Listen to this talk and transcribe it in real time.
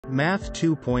Math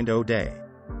 2.0 Day.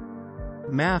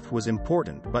 Math was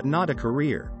important but not a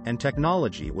career, and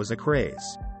technology was a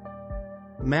craze.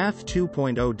 Math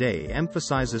 2.0 Day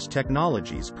emphasizes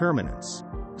technology's permanence,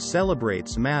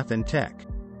 celebrates math and tech.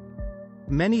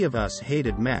 Many of us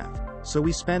hated math, so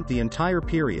we spent the entire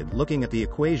period looking at the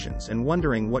equations and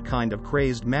wondering what kind of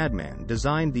crazed madman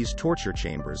designed these torture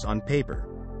chambers on paper.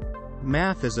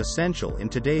 Math is essential in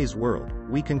today's world,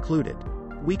 we concluded.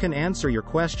 We can answer your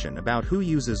question about who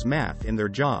uses math in their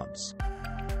jobs.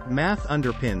 Math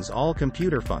underpins all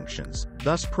computer functions,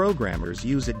 thus programmers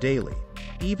use it daily.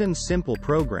 Even simple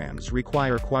programs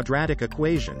require quadratic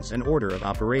equations and order of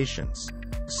operations.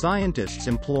 Scientists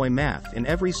employ math in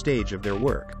every stage of their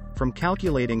work, from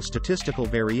calculating statistical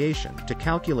variation to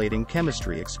calculating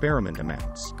chemistry experiment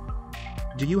amounts.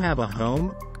 Do you have a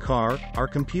home, car, or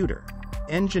computer?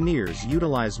 Engineers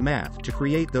utilize math to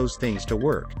create those things to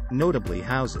work, notably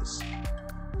houses.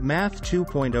 Math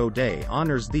 2.0 Day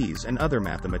honors these and other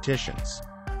mathematicians.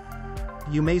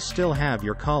 You may still have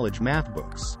your college math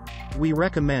books. We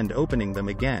recommend opening them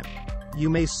again. You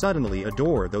may suddenly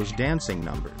adore those dancing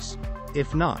numbers.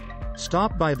 If not,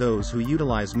 stop by those who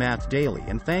utilize math daily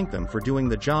and thank them for doing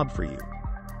the job for you.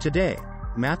 Today,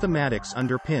 mathematics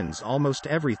underpins almost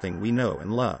everything we know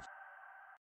and love.